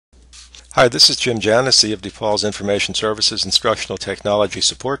Hi, this is Jim Janossy of DePaul's Information Services Instructional Technology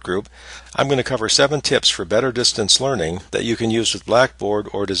Support Group. I'm going to cover 7 tips for better distance learning that you can use with Blackboard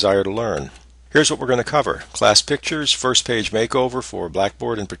or desire to learn. Here's what we're going to cover: class pictures, first page makeover for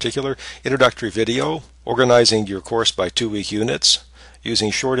Blackboard in particular, introductory video, organizing your course by 2-week units,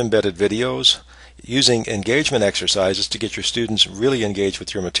 using short embedded videos, using engagement exercises to get your students really engaged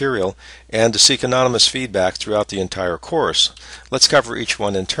with your material, and to seek anonymous feedback throughout the entire course. Let's cover each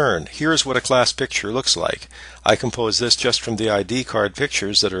one in turn. Here's what a class picture looks like. I composed this just from the ID card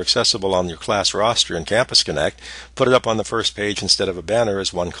pictures that are accessible on your class roster in Campus Connect, put it up on the first page instead of a banner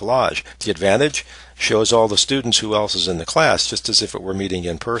as one collage. The advantage? Shows all the students who else is in the class, just as if it were meeting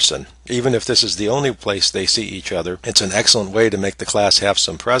in person. Even if this is the only place they see each other, it's an excellent way to make the class have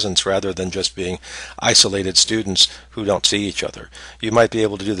some presence rather than just being isolated students who don't see each other. You might be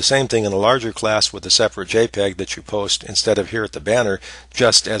able to do the same thing in a larger class with a separate JPEG that you post instead of here at the banner,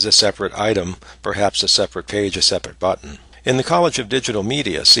 just as a separate item, perhaps a separate page, a separate button. In the College of Digital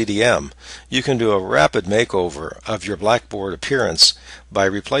Media, CDM, you can do a rapid makeover of your Blackboard appearance by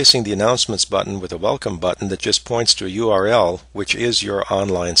replacing the announcements button with a welcome button that just points to a URL, which is your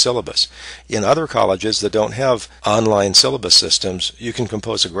online syllabus. In other colleges that don't have online syllabus systems, you can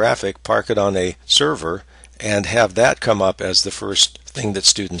compose a graphic, park it on a server, and have that come up as the first thing that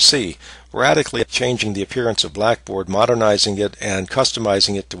students see, radically changing the appearance of Blackboard, modernizing it, and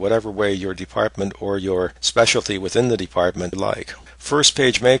customizing it to whatever way your department or your specialty within the department like. First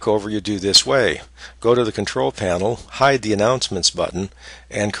page makeover you do this way. Go to the control panel, hide the announcements button,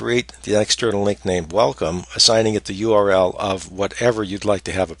 and create the external link named Welcome, assigning it the URL of whatever you'd like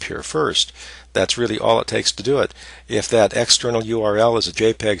to have appear first. That's really all it takes to do it. If that external URL is a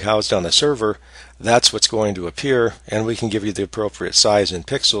JPEG housed on a server, that's what's going to appear, and we can give you the appropriate size in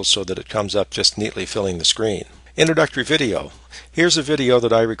pixels so that it comes up just neatly filling the screen. Introductory video. Here's a video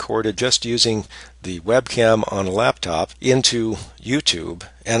that I recorded just using the webcam on a laptop into YouTube,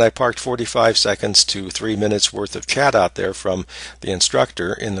 and I parked 45 seconds to 3 minutes worth of chat out there from the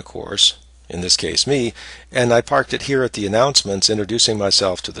instructor in the course, in this case me, and I parked it here at the announcements introducing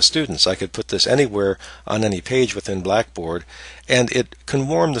myself to the students. I could put this anywhere on any page within Blackboard, and it can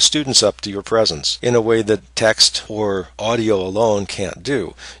warm the students up to your presence in a way that text or audio alone can't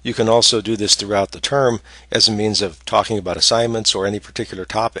do. You can also do this throughout the term as a means of talking about assignments or any particular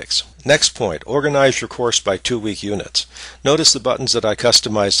topics. Next point, organize your course by 2-week units. Notice the buttons that I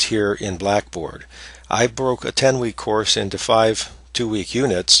customized here in Blackboard. I broke a 10-week course into 5 2-week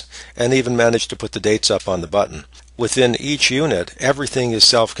units, and even managed to put the dates up on the button. Within each unit, everything is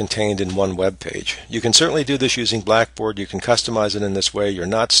self-contained in one web page. You can certainly do this using Blackboard. You can customize it in this way. You're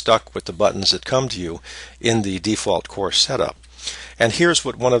not stuck with the buttons that come to you in the default course setup. And here's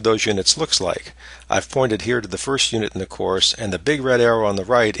what one of those units looks like. I've pointed here to the first unit in the course, and the big red arrow on the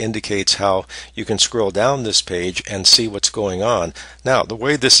right indicates how you can scroll down this page and see what's going on. Now, the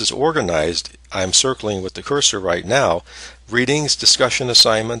way this is organized, I'm circling with the cursor right now: readings, discussion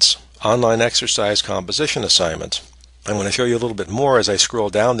assignments, online exercise, composition assignments. I'm going to show you a little bit more as I scroll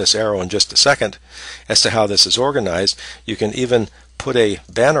down this arrow in just a second as to how this is organized. You can even put a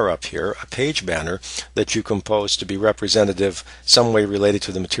banner up here, a page banner, that you compose to be representative, some way related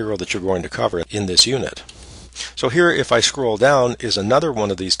to the material that you're going to cover in this unit. So here, if I scroll down, is another one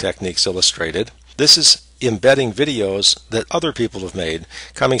of these techniques illustrated. This is embedding videos that other people have made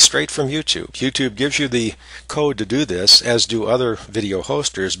coming straight from YouTube. YouTube gives you the code to do this, as do other video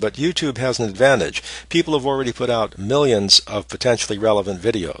hosters, but YouTube has an advantage. People have already put out millions of potentially relevant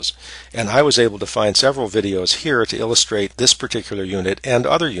videos, and I was able to find several videos here to illustrate this particular unit and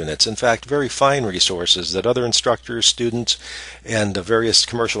other units. In fact, very fine resources that other instructors, students, and various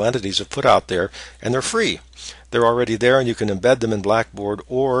commercial entities have put out there, and they're free. They're already there, and you can embed them in Blackboard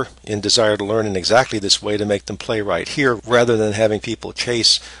or in Desire to Learn in exactly this way to make them play right here, rather than having people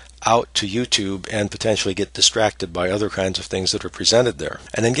chase out to YouTube and potentially get distracted by other kinds of things that are presented there.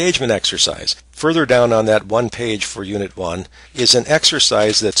 An engagement exercise. Further down on that one page for Unit 1 is an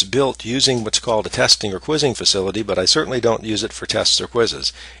exercise that's built using what's called a testing or quizzing facility, but I certainly don't use it for tests or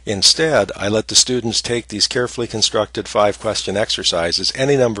quizzes. Instead, I let the students take these carefully constructed 5-question exercises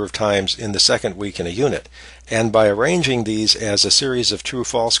any number of times in the second week in a unit. And by arranging these as a series of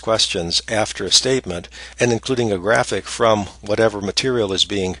true-false questions after a statement, and including a graphic from whatever material is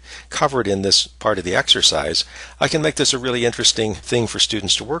being covered in this part of the exercise, I can make this a really interesting thing for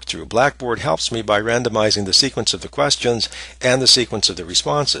students to work through. Blackboard helps me by randomizing the sequence of the questions and the sequence of the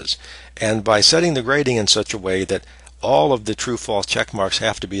responses, and by setting the grading in such a way that all of the true-false check marks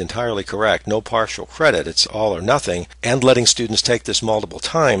have to be entirely correct, no partial credit, it's all or nothing, and letting students take this multiple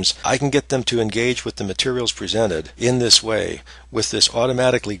times, I can get them to engage with the materials presented in this way, with this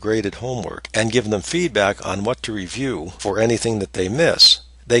automatically graded homework, and give them feedback on what to review for anything that they miss.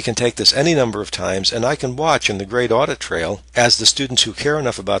 They can take this any number of times, and I can watch in the grade audit trail as the students who care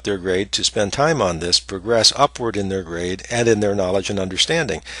enough about their grade to spend time on this progress upward in their grade and in their knowledge and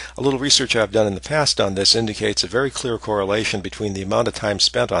understanding. A little research I've done in the past on this indicates a very clear correlation between the amount of time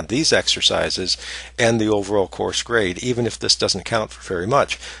spent on these exercises and the overall course grade, even if this doesn't count for very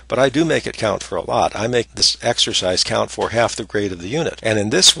much. But I do make it count for a lot. I make this exercise count for half the grade of the unit. And in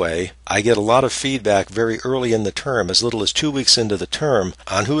this way, I get a lot of feedback very early in the term, as little as 2 weeks into the term,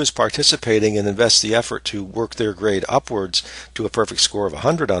 on who is participating and invests the effort to work their grade upwards to a perfect score of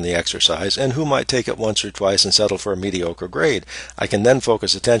 100 on the exercise, and who might take it once or twice and settle for a mediocre grade. I can then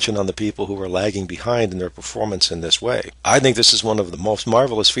focus attention on the people who are lagging behind in their performance in this way. I think this is one of the most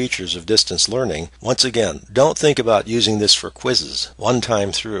marvelous features of distance learning. Once again, don't think about using this for quizzes one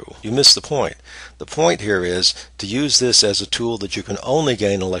time through. You miss the point. The point here is to use this as a tool that you can only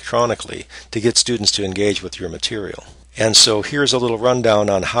gain electronically to get students to engage with your material. And so here's a little rundown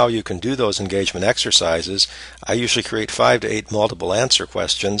on how you can do those engagement exercises. I usually create 5 to 8 multiple answer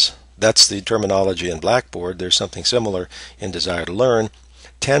questions. That's the terminology in Blackboard. There's something similar in Desire to Learn.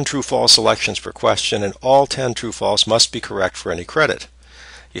 10 true-false selections per question, and all 10 true-false must be correct for any credit.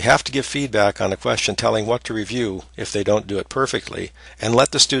 You have to give feedback on a question telling what to review if they don't do it perfectly, and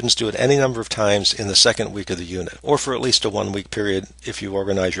let the students do it any number of times in the second week of the unit, or for at least a 1-week period if you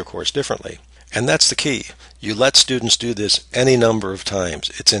organize your course differently. And that's the key. You let students do this any number of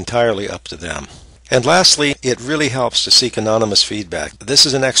times. It's entirely up to them. And lastly, it really helps to seek anonymous feedback. This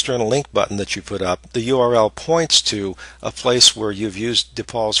is an external link button that you put up. The URL points to a place where you've used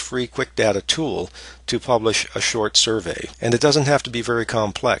DePaul's free quick data tool to publish a short survey. And it doesn't have to be very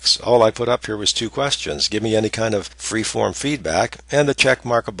complex. All I put up here was 2 questions. Give me any kind of free-form feedback, and a check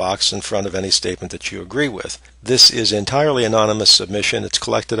mark a box in front of any statement that you agree with. This is entirely anonymous submission. It's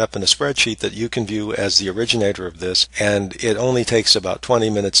collected up in a spreadsheet that you can view as the originator of this, and it only takes about 20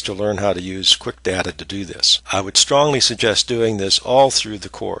 minutes to learn how to use quick data to do this. I would strongly suggest doing this all through the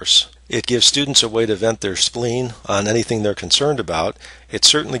course. It gives students a way to vent their spleen on anything they're concerned about. It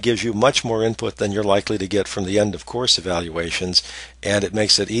certainly gives you much more input than you're likely to get from the end of course evaluations, and it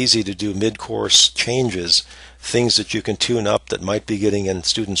makes it easy to do mid-course changes, things that you can tune up that might be getting in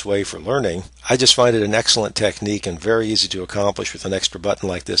students' way for learning. I just find it an excellent technique and very easy to accomplish with an extra button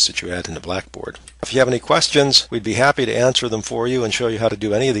like this that you add into Blackboard. If you have any questions, we'd be happy to answer them for you and show you how to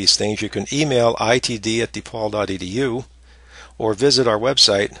do any of these things. You can email itd@depaul.edu or visit our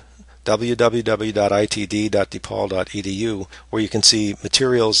website www.itd.depaul.edu, where you can see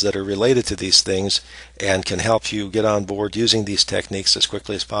materials that are related to these things and can help you get on board using these techniques as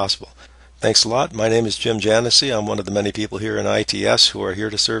quickly as possible. Thanks a lot. My name is Janossy. I'm one of the many people here in ITS who are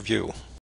here to serve you.